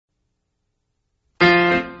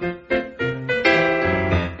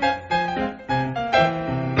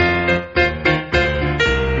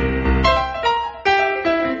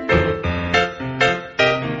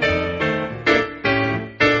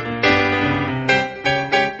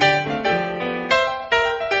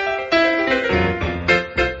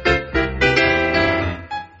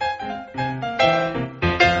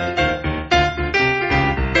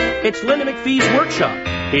It's Linda MacPhee's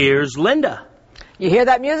Workshop. Here's Linda. You hear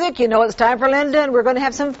that music? You know it's time for Linda, and we're going to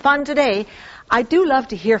have some fun today. I do love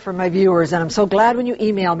to hear from my viewers, and I'm so glad when you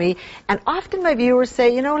email me. And often my viewers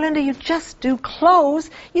say, you know, Linda, you just do clothes.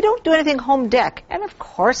 You don't do anything home dec. And of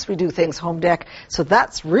course we do things home dec. So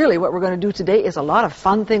that's really what we're going to do today, is a lot of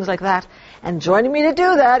fun things like that. And joining me to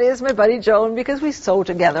do that is my buddy Joan, because we sew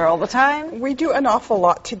together all the time. We do an awful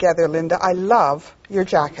lot together, Linda. I love your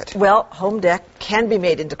jacket. Well, home dec can be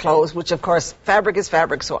made into clothes, which of course fabric is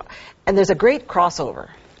fabric. And there's a great crossover.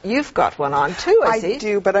 You've got one on too, I see. I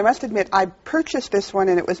do, but I must admit, I purchased this one,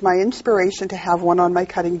 and it was my inspiration to have one on my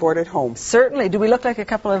cutting board at home. Certainly. Do we look like a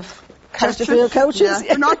couple of Chesterfield coaches? Yeah.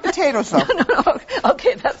 They're not potatoes, though. No.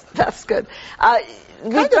 Okay, that's good.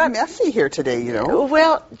 Kind of messy here today, you know.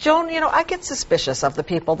 Well, Joan, you know, I get suspicious of the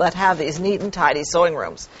people that have these neat and tidy sewing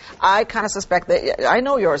rooms. I kind of suspect that, I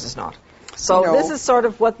know yours is not. So no. This is sort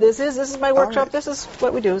of what this is. This is my workshop. Right. This is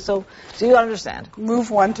what we do. So you understand. Move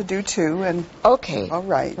one to do two, and okay. All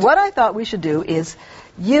right. What I thought we should do is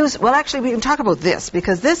use. Well, actually, we can talk about this,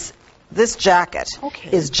 because this jacket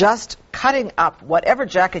is just cutting up whatever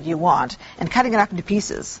jacket you want and cutting it up into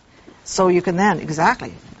pieces. So you can then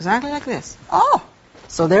exactly like this. Oh.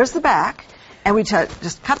 So there's the back, and we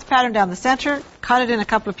just cut the pattern down the center, cut it in a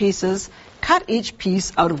couple of pieces. Cut each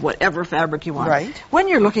piece out of whatever fabric you want. Right. When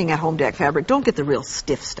you're looking at home dec fabric, don't get the real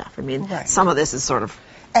stiff stuff. I mean, some of this is sort of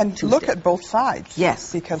look at both sides.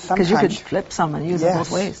 Yes. Because sometimes you could flip some and use it both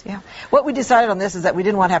ways. Yeah. What we decided on this is that we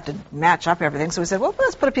didn't want to have to match up everything, so we said, well,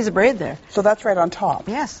 let's put a piece of braid there. So that's right on top.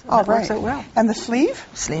 Yes. Oh, that works out well. And the sleeve?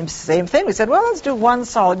 Sleeve, same thing. We said, well, let's do one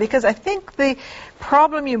solid, because I think the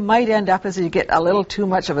problem you might end up is you get a little too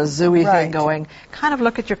much of a zooey thing going. Kind of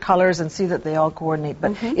look at your colors and see that they all coordinate.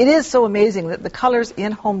 But it is so amazing that the colors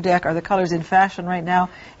in home dec are the colors in fashion right now,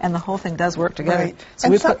 and the whole thing does work together. Right. So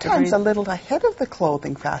and sometimes a little ahead of the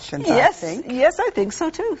clothing fashions, I think. Yes, I think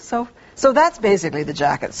so too. So that's basically the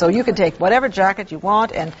jacket. So you can take whatever jacket you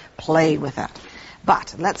want and play with that.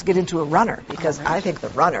 But let's get into a runner, because I think the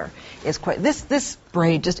runner is quite... This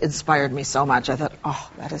braid just inspired me so much. I thought,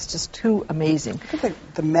 oh, that is just too amazing. Look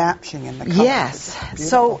at the matching and the colors. Yes.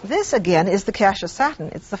 So this, again, is the cassia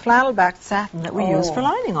satin. It's the flannel-backed satin that we use for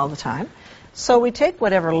lining all the time. So we take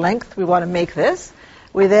whatever length we want to make this.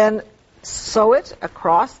 We then sew it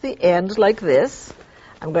across the end like this.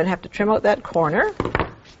 I'm going to have to trim out that corner.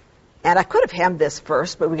 And I could have hemmed this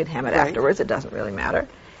first, but we can hem it afterwards. It doesn't really matter.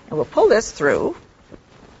 And we'll pull this through.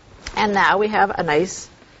 And now we have a nice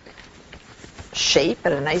shape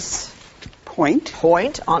and a nice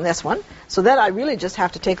point on this one. So then I really just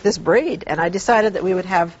have to take this braid. And I decided that we would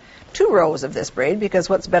have 2 rows of this braid, because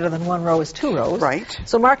what's better than 1 row is 2 rows. Right.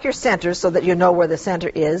 So mark your center so that you know where the center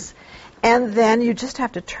is. And then you just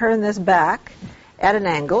have to turn this back at an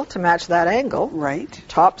angle to match that angle. Right.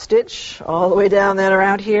 Top stitch all the way down then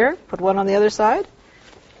around here. Put one on the other side.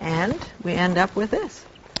 And we end up with this.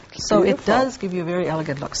 So it does give you a very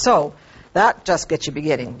elegant look. So that just gets you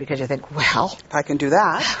beginning, because you think, well, if I can do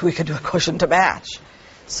that, we could do a cushion to match.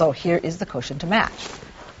 So here is the cushion to match.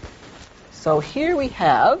 So here we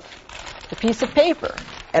have the piece of paper.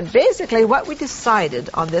 And basically what we decided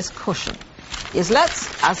on this cushion is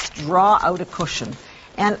us draw out a cushion.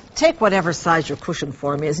 And take whatever size your cushion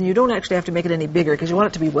form is, and you don't actually have to make it any bigger, because you want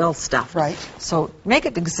it to be well stuffed. Right. So make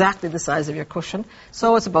it exactly the size of your cushion.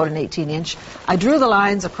 So it's about an 18-inch. I drew the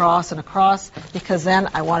lines across and across, because then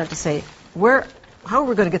I wanted to say, how are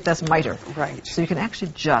we going to get this mitered? Right. So you can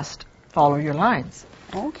actually just follow your lines.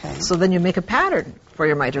 Okay. So then you make a pattern for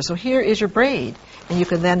your miter. So here is your braid, and you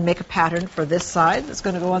can then make a pattern for this side that's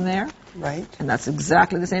going to go on there. Right. And that's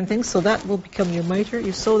exactly the same thing. So that will become your miter.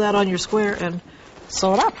 You sew that on your square and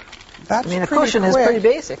sew it up. That's a cushion is pretty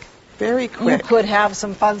basic. Very quick. You could have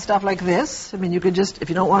some fun stuff like this. I mean, you could just, if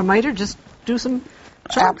you don't want a miter, just do some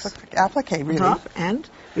chunks. Applique, really. Top, and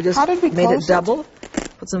we just How did we made it close double.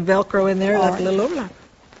 Put some Velcro in there, left a little overlap.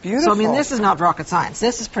 Beautiful. So, I mean, this is not rocket science.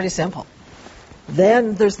 This is pretty simple.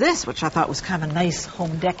 Then there's this, which I thought was kind of a nice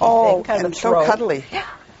home decking thing. Kind and of so cuddly. Yeah.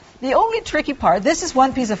 The only tricky part, this is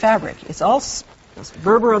one piece of fabric. It's all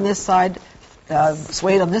Berber on this side,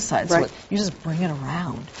 suede on this side. Right. So you just bring it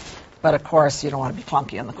around. But, of course, you don't want to be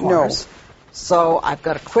clunky on the corners. No. So I've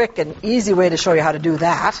got a quick and easy way to show you how to do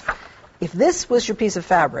that. If this was your piece of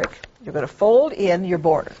fabric, you're going to fold in your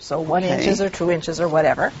border. So 1 inch or 2 inches or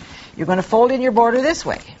whatever. You're going to fold in your border this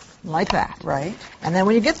way, like that. Right. And then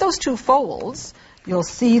when you get those 2 folds, you'll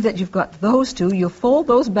see that you've got those 2. You'll fold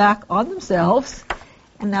those back on themselves.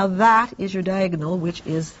 And now that is your diagonal, which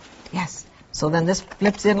is, yes. So then this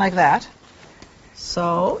flips in like that.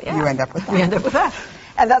 So, yeah. You end up with that. We end up with that.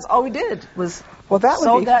 And that's all we did, was Well, that would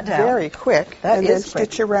Sewed be that down. very quick. That and is then quick.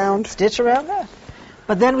 stitch around. Stitch around that.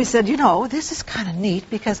 But then we said, you know, this is kind of neat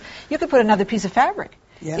because you could put another piece of fabric.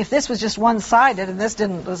 Yeah. If this was just one-sided and this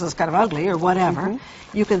was kind of ugly or whatever,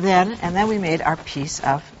 you could then, and then we made our piece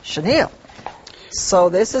of chenille. So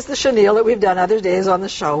this is the chenille that we've done other days on the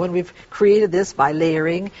show, and we've created this by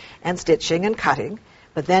layering and stitching and cutting.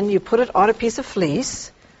 But then you put it on a piece of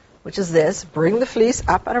fleece, which is this. Bring the fleece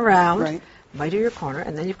up and around, Right. miter your corner,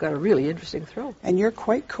 and then you've got a really interesting throw. And you're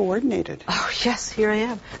quite coordinated. Oh, yes, here I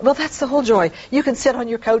am. Well, that's the whole joy. You can sit on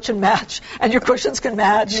your couch and match, and your cushions can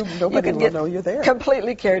match. Nobody can will get know you're there.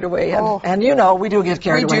 completely carried away. And, Oh. and you know, we do get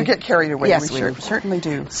carried away. We do get carried away. Yes, we certainly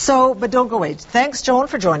do. So, but don't go away. Thanks, Joan,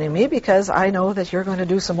 for joining me, because I know that you're going to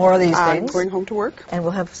do some more of these I'm things. going home to work. And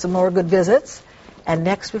we'll have some more good visits. And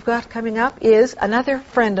next we've got coming up is another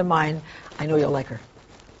friend of mine. I know you'll like her.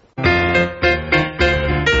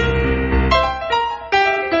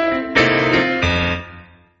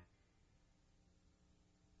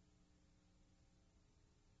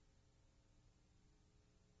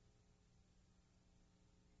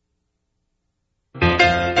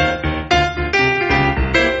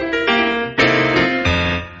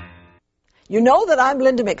 You know that I'm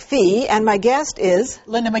Linda MacPhee, and my guest is...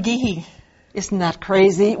 Linda MacGehee. Isn't that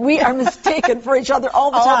crazy? We are mistaken for each other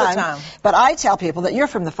all the time. But I tell people that you're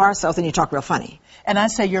from the far south and you talk real funny. And I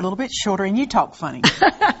say you're a little bit shorter and you talk funny.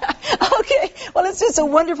 Okay. Well, it's just so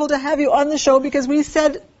wonderful to have you on the show because we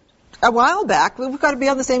said a while back we've got to be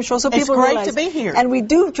on the same show so people great realize. to be here. And we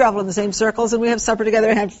do travel in the same circles and we have supper together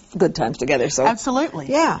and have good times together. So Absolutely.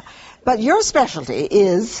 Yeah. But your specialty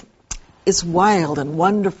is... It's wild and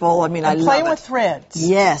wonderful. I mean, I love it. Playing with threads.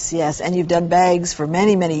 Yes, yes. And you've done bags for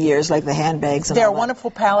many, many years, like the handbags. And They're all a that.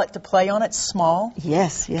 wonderful palette to play on. It's small.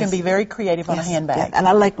 Yes, yes. Can be very creative on a Yes, handbag. yeah. And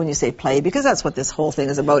I like when you say play because that's what this whole thing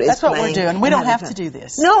is about. That's what we're playing doing. We and don't having have to fun. do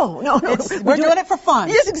this. No. We're doing it for fun.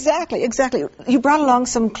 Yes, exactly, exactly. You brought along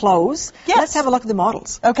some clothes. Yes. Let's have a look at the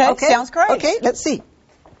models. Okay, sounds great. Okay, let's see.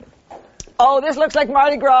 Oh, this looks like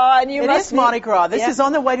Mardi Gras, and you It must is be... Mardi Gras. This Yeah. is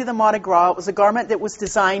on the way to the Mardi Gras. It was a garment that was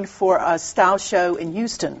designed for a style show in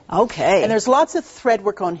Houston. Okay. And there's lots of thread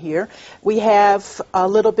work on here. We have a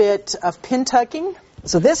little bit of pin tucking.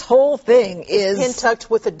 So this whole thing is... Pin tucked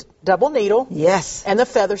with a double needle. Yes. And the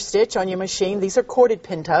feather stitch on your machine. These are corded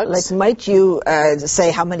pin tucks. Like, might you say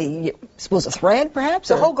how many spools of thread, perhaps?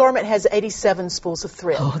 The or- whole garment has 87 spools of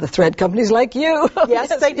thread. Oh, the thread companies like you.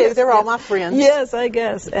 Yes, they do. They're all my friends. Yes, I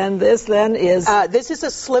guess. And this then is... This is a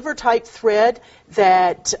sliver type thread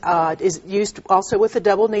that is used also with a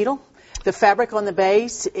double needle. The fabric on the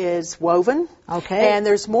base is woven. Okay. And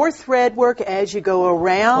there's more thread work as you go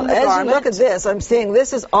around the as garment. you look at this, I'm seeing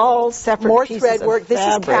this is all separate More pieces thread of work. This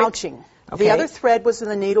fabric. is couching. Okay. The other thread was in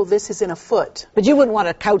the needle. This is in a foot. But you wouldn't want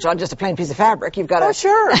to couch on just a plain piece of fabric. You've got to... Oh,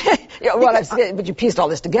 sure. Yeah, well, but you pieced all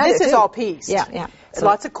this together, This is too. all pieced. Yeah. So-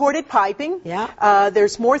 Lots of corded piping. Yeah.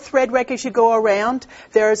 There's more thread work as you go around.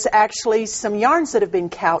 There's actually some yarns that have been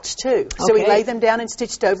couched, too. So we Okay. lay them down and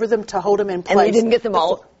stitched over them to hold them in place. And you didn't get them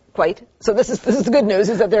all quite. So this is the good news,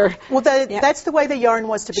 is that they're... Well, Yeah. that's the way the yarn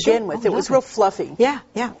was to begin Sure. with. Oh, It was lovely. real fluffy.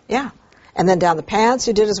 Yeah. And then down the pants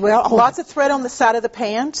you did as well. Oh, Lots of thread on the side of the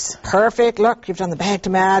pants. perfect. Look, you've done the bag to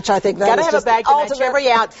match. I think that Gotta is have a just bag the to match ultimate- every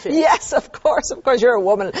outfit. Yes, of course. You're a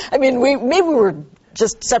woman. I mean, maybe we were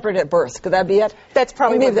just separate at birth. Could that be it? That's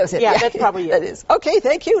probably maybe what- that was it. yeah, that's probably it. That is. Okay,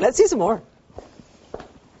 thank you. Let's see some more.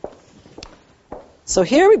 So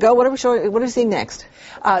here we go. What are we showing? What are we seeing next?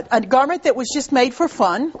 A garment that was just made for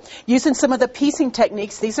fun, using some of the piecing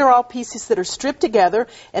techniques. These are all pieces that are stripped together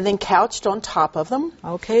and then couched on top of them.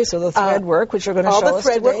 Okay, so the thread work, which you're going to show us All the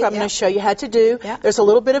thread work today. I'm going to show you how to do. Yeah. There's a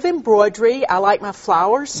little bit of embroidery. I like my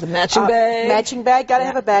flowers. The matching bag. Matching bag. Got to Yeah.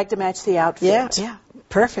 have a bag to match the outfit. Yeah.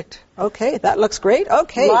 Perfect. Okay, that looks great.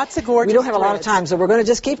 Okay. Lots of gorgeous We don't have a lot of threads. time, so we're going to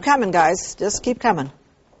just keep coming, guys. Just keep coming.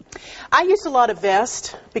 I use a lot of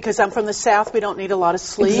vest because I'm from the South. We don't need a lot of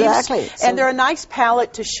sleeves. Exactly. So- And they're a nice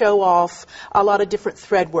palette to show off a lot of different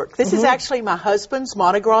thread work. This is actually my husband's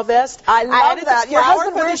Mardi Gras vest. I love added that. the Your flower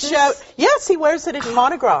husband for the wears show. this? Yes, he wears it in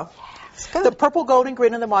Mardi Gras. Good. The purple, gold, and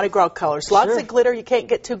green are the Mardi Gras colors. Lots Sure. of glitter. You can't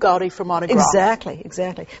get too gaudy for Mardi Gras. Exactly.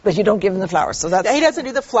 But you don't give him the flowers, so that's... He doesn't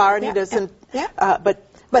do the flower, and Yeah, he doesn't. yeah.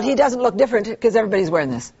 But he doesn't look different because everybody's wearing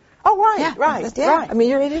this. Oh, right, right. Yeah. I mean,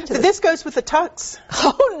 you're right into This goes with the tux.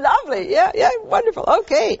 Oh, lovely. Yeah, wonderful.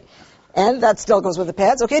 Okay. And that still goes with the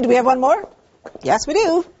pads. Okay, do we have one more? Yes, we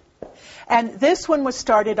do. And this one was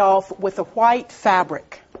started off with a white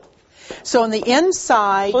fabric. So on the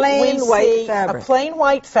inside, Plain we white see fabric. a plain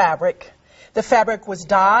white fabric. The fabric was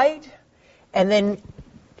dyed and then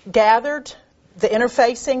gathered, the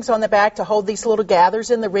interfacings on the back to hold these little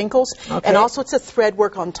gathers in the wrinkles. Okay. And also it's a thread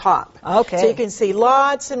work on top. Okay. So you can see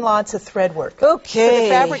lots and lots of thread work. Okay. So the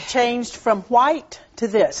fabric changed from white to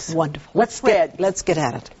this. Wonderful. Let's get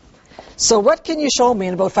at it. So what can you show me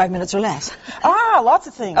in about 5 minutes or less? Lots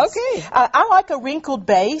of things. Okay. I like a wrinkled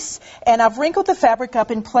base, and I've wrinkled the fabric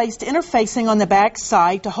up and placed interfacing on the back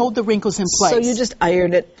side to hold the wrinkles in place. So you just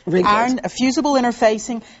ironed it wrinkled. Ironed a fusible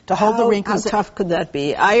interfacing to hold the wrinkles. How tough could that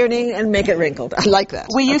be? Ironing and make it wrinkled. I like that.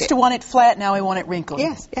 We used to want it flat, now we want it wrinkled.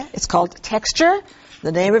 Yes, yeah. It's called Texture.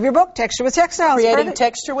 The name of your book, Texture with Textiles. Creating Perfect.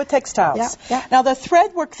 texture with textiles. Yeah, yeah. Now the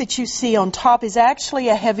thread work that you see on top is actually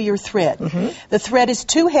a heavier thread. The thread is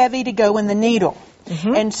too heavy to go in the needle.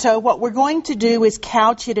 And so what we're going to do is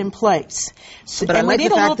couch it in place. So, But I like the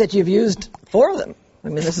fact that you've used 4 of them. I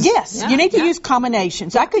mean, this is, yes, you need to use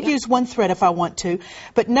combinations. I could use one thread if I want to.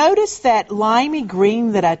 But notice that limey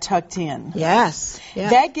green that I tucked in. Yes. Yeah.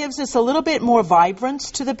 That gives us a little bit more vibrance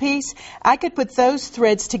to the piece. I could put those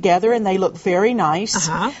threads together and they look very nice.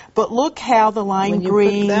 But look how the lime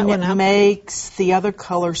green makes the other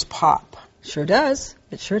colors pop. Sure does.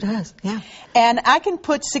 It sure does. Yeah. And I can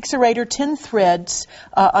put 6 or 8 or 10 threads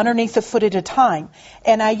underneath a foot at a time.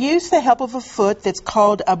 And I use the help of a foot that's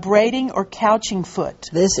called a braiding or couching foot.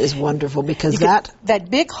 This is wonderful because that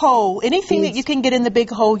big hole, anything that you can get in the big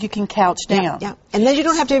hole, you can couch down. Yeah. And then you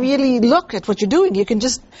don't have to really look at what you're doing. You can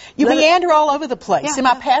just meander all over the place. In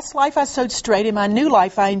my past life, I sewed straight. In my new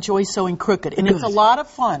life, I enjoy sewing crooked. And it's a lot of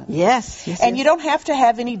fun. Yes. And you don't have to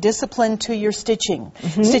have any discipline to your stitching.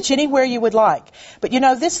 Stitch anywhere you would like. But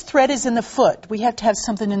this thread is in the foot. We have to have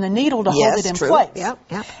something in the needle to hold it in place.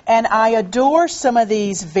 Yeah. And I adore some of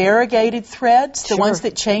these variegated threads, the ones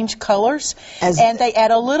that change colors. And they add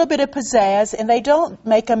a little bit of pizzazz, and they don't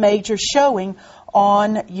make a major showing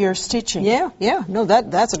on your stitching. Yeah. No,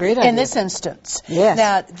 that's a great idea. In this instance. Yes.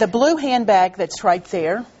 Now, the blue handbag that's right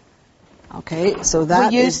there. Okay, so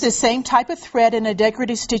that we use the same type of thread in a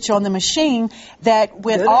decorative stitch on the machine that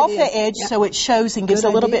went off the edge so it shows and gives a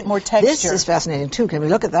little bit more texture. This is fascinating too. Can we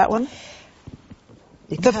look at that one?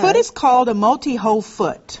 The foot is called a multi-hole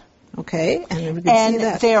foot. Okay, and we can see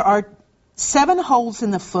that. There are 7 holes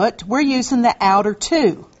in the foot. We're using the outer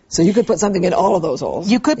 2. So you could put something in all of those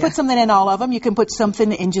holes. You could put something in all of them. You can put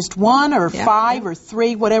something in just 1 or 5 or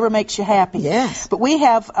 3, whatever makes you happy. Yes. But we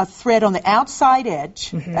have a thread on the outside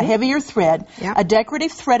edge, a heavier thread, a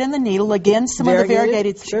decorative thread in the needle, again, some of the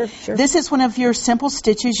variegated. Sure. This is one of your simple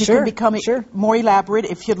stitches. You can become more elaborate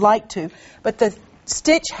if you'd like to. But the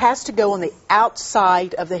stitch has to go on the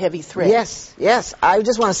outside of the heavy thread. Yes. I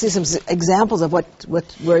just want to see some examples of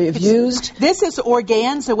where you've used. This is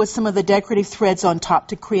organza with some of the decorative threads on top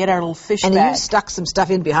to create our little fish bag. And you stuck some stuff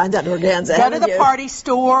in behind that organza. Go to the party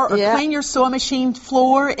store or clean your sewing machine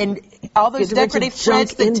floor, and all those decorative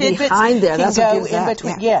threads, the tidbits behind there. can go in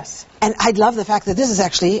between. Yes. And I love the fact that this is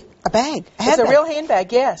actually a bag. It's a real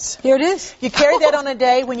handbag, yes. Here it is. You carry that on a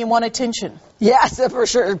day when you want attention. Yes, for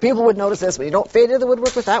sure. People would notice this, but you don't fade into the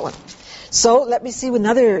woodwork with that one. So let me see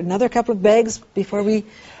another couple of bags before we...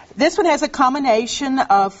 This one has a combination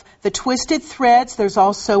of the twisted threads. There's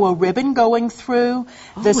also a ribbon going through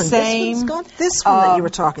the same this one's got this one that you were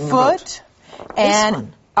talking foot about.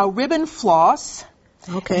 And a ribbon floss.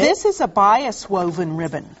 Okay. This is a bias woven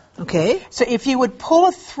ribbon. Okay. So if you would pull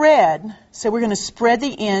a thread, so we're going to spread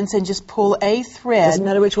the ends and just pull a thread. Doesn't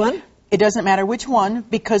matter which one? It doesn't matter which one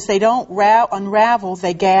because they don't unravel,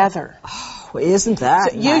 they gather. Oh, isn't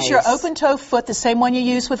that nice? Use your open toe foot, the same one you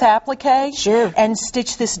use with applique. Sure. And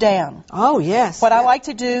stitch this down. Oh, yes. What I like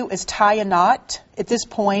to do is tie a knot at this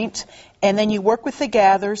point, and then you work with the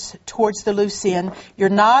gathers towards the loose end. You're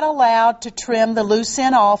not allowed to trim the loose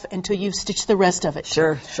end off until you've stitched the rest of it.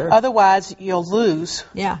 Sure. Otherwise, you'll lose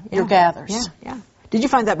your gathers. Yeah. Did you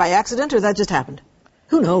find that by accident, or that just happened?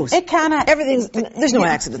 Who knows? It kind of... There's no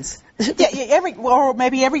accidents. Or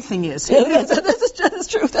maybe everything is.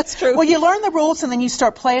 That's true. Well, you learn the rules and then you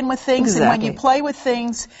start playing with things. Exactly. And when you play with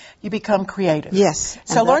things, you become creative. Yes.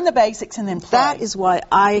 So learn the basics and then play. That is why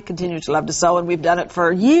I continue to love to sew, and we've done it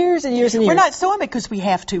for years and years and years. We're not sewing because we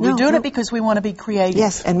have to. We're doing it because we want to be creative.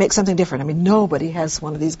 Yes, and make something different. I mean, nobody has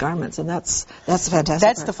one of these garments, and that's the fantastic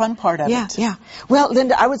That's part. the fun part of it. Yeah. Well,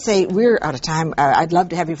 Linda, I would say we're out of time. I'd love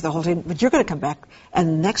to have you for the whole thing, but you're going to come back,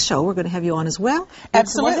 and next show we're going to have you on as well.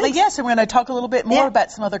 Absolutely, yes, and we're going to talk a little bit more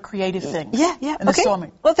about some other creative things. Yeah. In the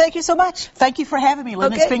sewing. Well, thank you so much. Thank you for having me,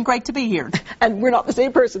 Lynn. Okay. It's been great to be here. And we're not the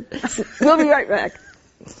same person. We'll be right back.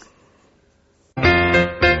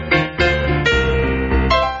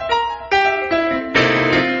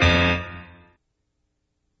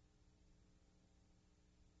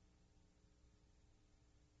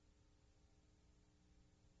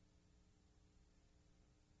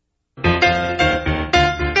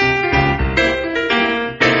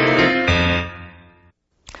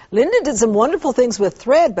 Linda did some wonderful things with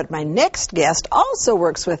thread, but my next guest also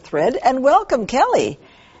works with thread. And welcome, Kelly.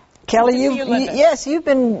 Kelly, you've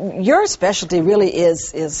been, your specialty really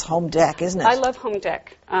is home dec, isn't it? I love home dec.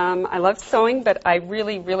 I love sewing, but I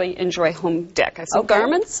really, really enjoy home dec. I sew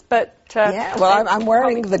garments, but... I'm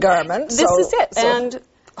wearing the garment. This is it. And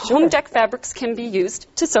home dec fabrics can be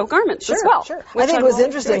used to sew garments as well. Sure. I think it was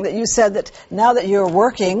interesting that you said that now that you're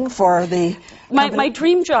working for the... My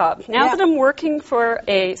dream job. Now that I'm working for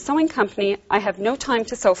a sewing company, I have no time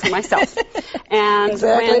to sew for myself. And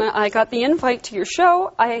when I got the invite to your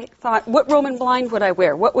show, I thought, what Roman blind would I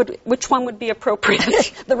wear? Which one would be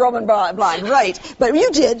appropriate? The Roman blind, right. But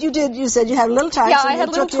you said you had a little time. Yeah, I had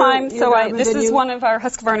a little time, this is one of our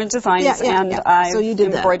Husqvarna designs, I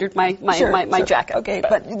embroidered my jacket. Okay,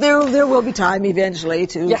 but there will be time eventually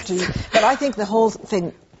to... But I think the whole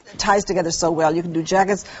thing ties together so well. You can do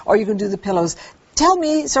jackets or you can do the pillows. Tell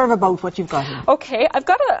me sort of about what you've got here. Okay, I've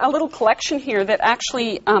got a little collection here that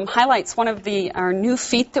actually highlights one of our new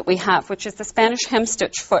feet that we have, which is the Spanish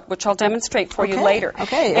hemstitch foot, which I'll demonstrate for you later.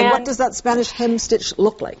 Okay, and what does that Spanish hemstitch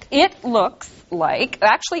look like? It looks like,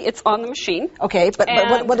 actually it's on the machine. Okay, but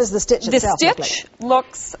what does the stitch itself look like? The stitch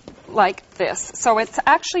looks like this. So it's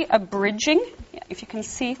actually a bridging, if you can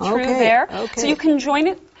see through there. So you can join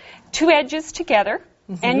it, two edges together.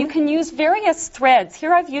 And you can use various threads.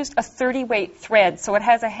 Here I've used a 30-weight thread, so it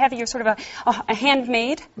has a heavier sort of a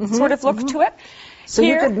handmade sort of look to it. So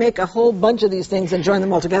you could make a whole bunch of these things and join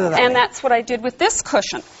them all together that way. And that's what I did with this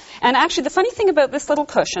cushion. And actually, the funny thing about this little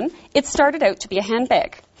cushion, it started out to be a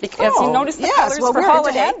handbag. Because you notice the colors for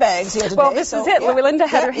holiday. Handbags here today. Well, this is it. Linda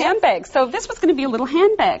had her handbag. So this was going to be a little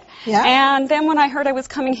handbag. And then when I heard I was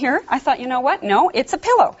coming here, I thought, you know what? No, it's a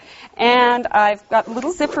pillow. And I've got a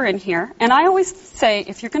little zipper in here. And I always say,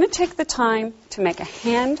 if you're going to take the time to make a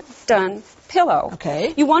hand-done pillow,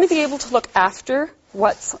 you want to be able to look after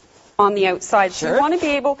what's on the outside. So you want to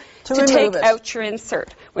be able to take out your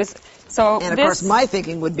insert. And of course, my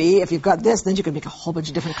thinking would be, if you've got this, then you can make a whole bunch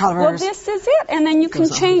of different colors. Well, this is it, and then you can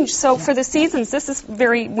change. So for the seasons, this is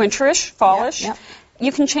very winterish, fallish.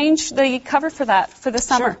 You can change the cover for that for the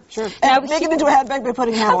summer. Sure. And make it into a handbag by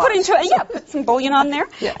putting handle on. Put some bullion on there,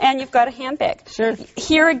 and you've got a handbag.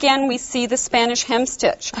 Here again, we see the Spanish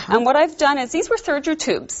hemstitch. And what I've done is, these were serger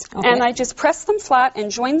tubes, and I just pressed them flat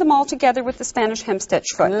and joined them all together with the Spanish hemstitch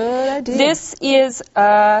foot. Good idea. This is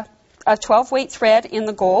a 12-weight thread in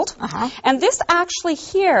the gold. And this actually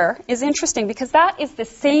here is interesting because that is the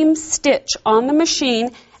same stitch on the machine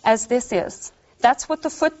as this is. That's what the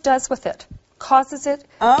foot does with it. Causes it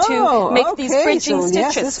to make these bridging stitches.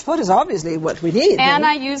 Yes, this foot is obviously what we need. And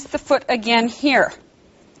I used the foot again here.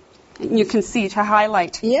 You can see to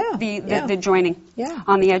highlight the joining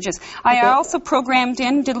on the edges. I also programmed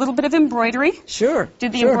in, did a little bit of embroidery.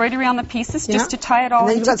 Did the embroidery on the pieces just to tie it all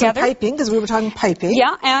in together. And then you've got some piping, because we were talking piping.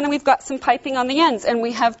 Yeah, and we've got some piping on the ends. And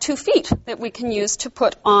we have 2 feet that we can use to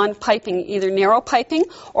put on piping, either narrow piping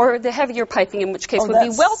or the heavier piping, in which case would be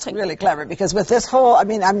welting. Really clever, because with this whole, I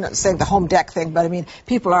mean, I'm not saying the home dec thing, but I mean,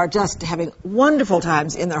 people are just having wonderful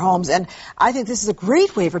times in their homes. And I think this is a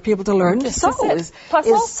great way for people to learn to sew. Plus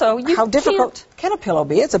also, how difficult can a pillow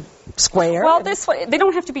be? It's a square. Well, this one, they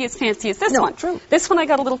don't have to be as fancy as this one. True. This one I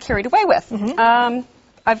got a little carried away with.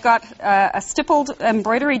 I've got a stippled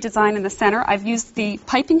embroidery design in the center. I've used the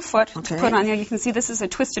piping foot to put on here. You can see this is a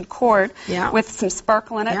twisted cord with some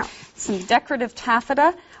sparkle in it. Some decorative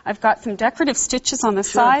taffeta. I've got some decorative stitches on the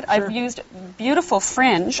side. I've used beautiful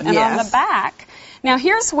fringe. And on the back, now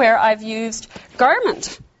here's where I've used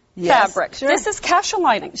garment fabric. This is cassia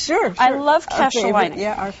lining. I love cassia lining.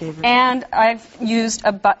 Yeah, our favorite. And I've used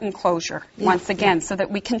a button closure once again so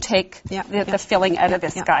that we can take the filling out of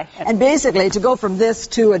this guy. And basically, to go from this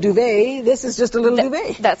to a duvet, this is just a little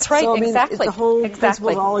duvet. That's right, so, I mean, exactly. The whole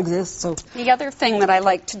principle all exists. So the other thing that I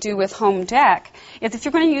like to do with home dec is if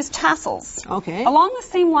you're going to use tassels, along the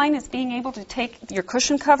same line as being able to take your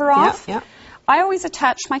cushion cover off, I always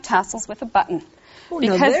attach my tassels with a button.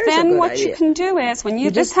 Because then what you can do is, when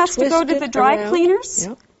this has to go to the dry cleaners,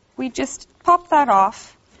 we just pop that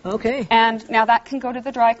off. And now that can go to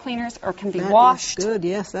the dry cleaners or can be washed. Good,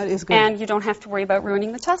 yes, that is good. And you don't have to worry about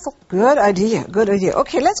ruining the tassel. Good idea, good idea.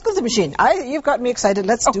 Okay, let's go to the machine. You've got me excited.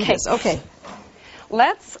 Let's do this.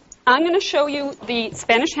 I'm going to show you the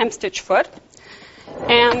Spanish hemstitch foot.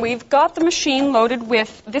 And we've got the machine loaded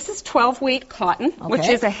with, this is 12-weight cotton, which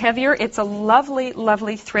is a heavier, it's a lovely,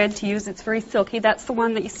 lovely thread to use. It's very silky. That's the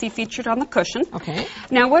one that you see featured on the cushion.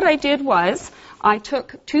 Now what I did was, I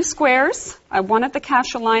took 2 squares, one of the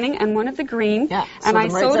cassia lining and one of the green, and I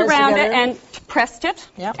sewed around it and pressed it.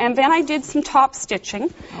 And then I did some top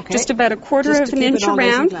stitching, just about a quarter of an inch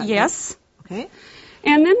around.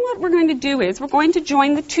 And then what we're going to do is we're going to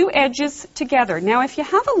join the two edges together. Now, if you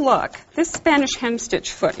have a look, this Spanish hemstitch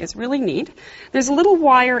foot is really neat. There's a little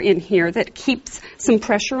wire in here that keeps some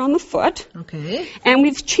pressure on the foot. Okay. And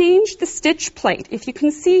we've changed the stitch plate. If you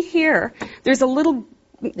can see here, there's a little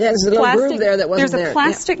there's a little groove there that wasn't there. There's a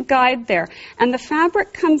plastic guide there. And the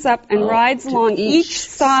fabric comes up and rides along each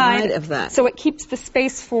side of that. So it keeps the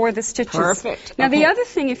space for the stitches. Perfect. Now, the other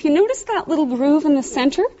thing, if you notice that little groove in the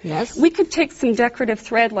center, yes, we could take some decorative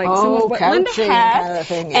thread like some of what Linda had, kind of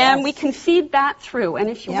thing, yes, and we can feed that through. And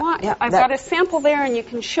if you want, I've got a sample there, and you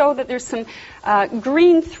can show that there's some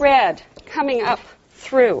green thread coming up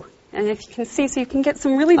through. And if you can see, so you can get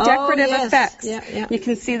some really decorative effects. You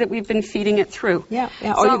can see that we've been feeding it through.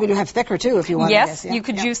 Or you could have thicker, too, if you want. Yes, you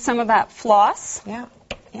could use some of that floss. Okay.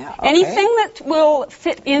 Anything that will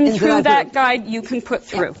fit in through that guide, you can put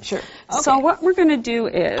through. Sure. So what we're going to do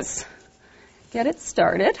is get it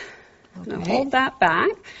started. Now hold that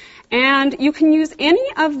back. And you can use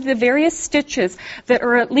any of the various stitches that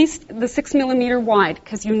are at least the 6 millimeter wide,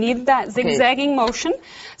 because you need that zigzagging motion.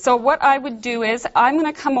 So what I would do is I'm going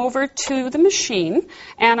to come over to the machine,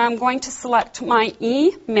 and I'm going to select my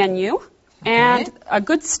E menu. And a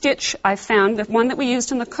good stitch I found, the one that we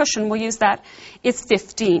used in the cushion, we'll use that, is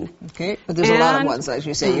 15. Okay, but there's a lot of ones, as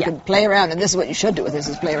you say. You can play around, and this is what you should do with this,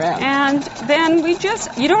 is play around. And then we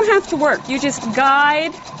just, you don't have to work. You just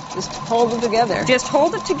guide. Just hold it together. Just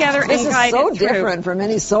hold it together and guide it through. This is so different from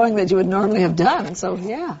any sewing that you would normally have done. So,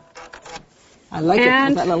 yeah. I like it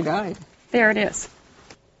with that little guide. There it is.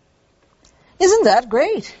 Isn't that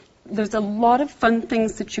great? There's a lot of fun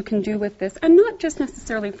things that you can do with this, and not just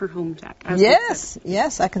necessarily for home tech.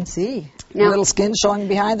 Yes, I can see. Now, a little skin showing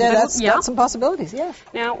behind there, that's some possibilities, yes.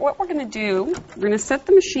 Now, what we're going to do, we're going to set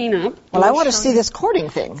the machine up. Well, I want to see this cording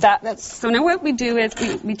thing. So now what we do is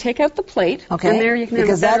we take out the plate. Okay, and there you can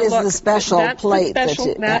because have a that is look. the special plate.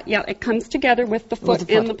 It comes together with the foot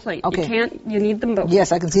and the plate. Okay. You need them both.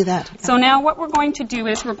 Yes, I can see that. So now what we're going to do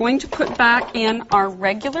is we're going to put back in our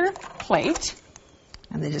regular plate.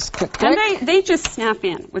 And they just click. And they just snap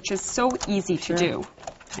in, which is so easy to do.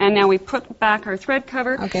 And now we put back our thread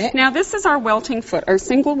cover. Okay. Now this is our welting foot, our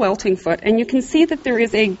single welting foot, and you can see that there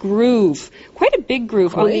is a groove, quite a big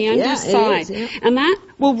groove on the underside. And that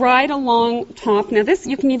will ride along top. Now this,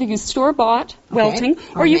 you can either use store-bought welting,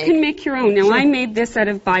 or you can make your own. Now I made this out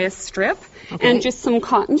of bias strip. And just some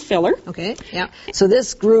cotton filler. So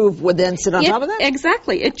this groove would then sit on top of that?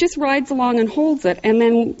 Exactly. It just rides along and holds it. And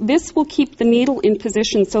then this will keep the needle in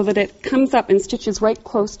position so that it comes up and stitches right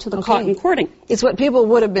close to the cotton cording. It's what people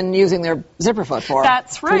would have been using their zipper foot for.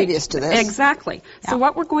 That's right. Previous to this. Exactly. So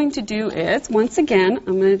what we're going to do is, once again,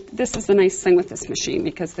 this is the nice thing with this machine,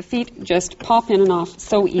 because the feet just pop in and off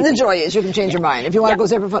so easy. And the joy is you can change your mind. If you want to go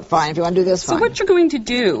zipper foot, fine. If you want to do this, fine. So what you're going to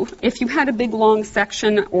do, if you had a big long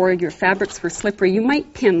section or your fabrics were slippery, you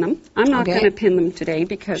might pin them. I'm not going to pin them today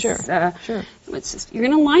because it's just, you're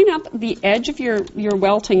going to line up the edge of your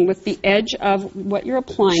welting with the edge of what you're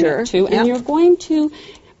applying it to, and you're going to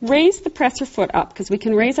raise the presser foot up, because we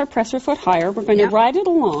can raise our presser foot higher. We're going to ride it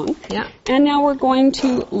along, and now we're going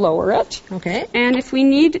to lower it. And if we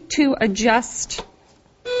need to adjust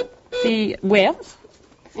the width,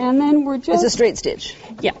 and then we're just... It's a straight stitch.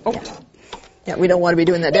 Yeah, we don't want to be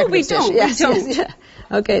doing that decorative stitch. We don't.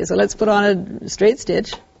 Okay, so let's put on a straight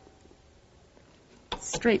stitch.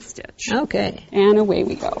 Straight stitch. Okay. And away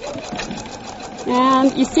we go.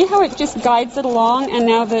 And you see how it just guides it along, and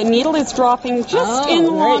now the needle is dropping just in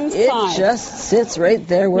alongside. It just sits right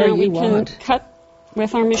there where you want. Now we can cut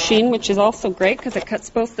with our machine, which is also great because it cuts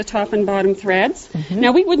both the top and bottom threads.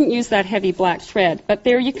 Now we wouldn't use that heavy black thread, but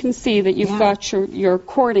there you can see that you've got your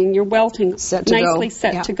cording, your welting nicely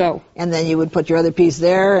set to go. And then you would put your other piece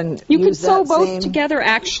there, and you could sew both together.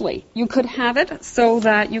 Actually, you could have it so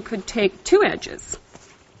that you could take two edges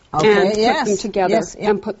and put them together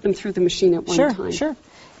and put them through the machine at one time. Sure.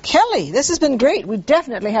 Kelly, this has been great. We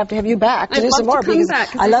definitely have to have you back to do some more, because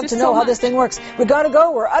I love to know how this thing works. We've got to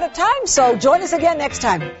go. We're out of time, so join us again next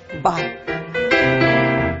time. Bye.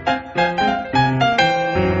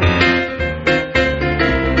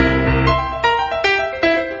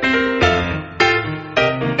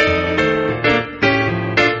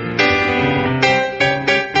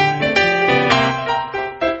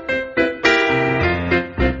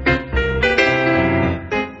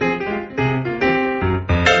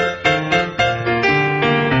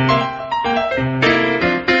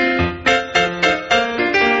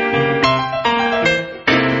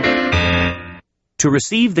 To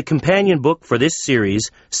receive the companion book for this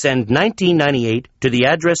series, send $19.98 to the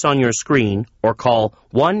address on your screen or call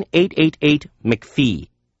 1-888-MacPhee.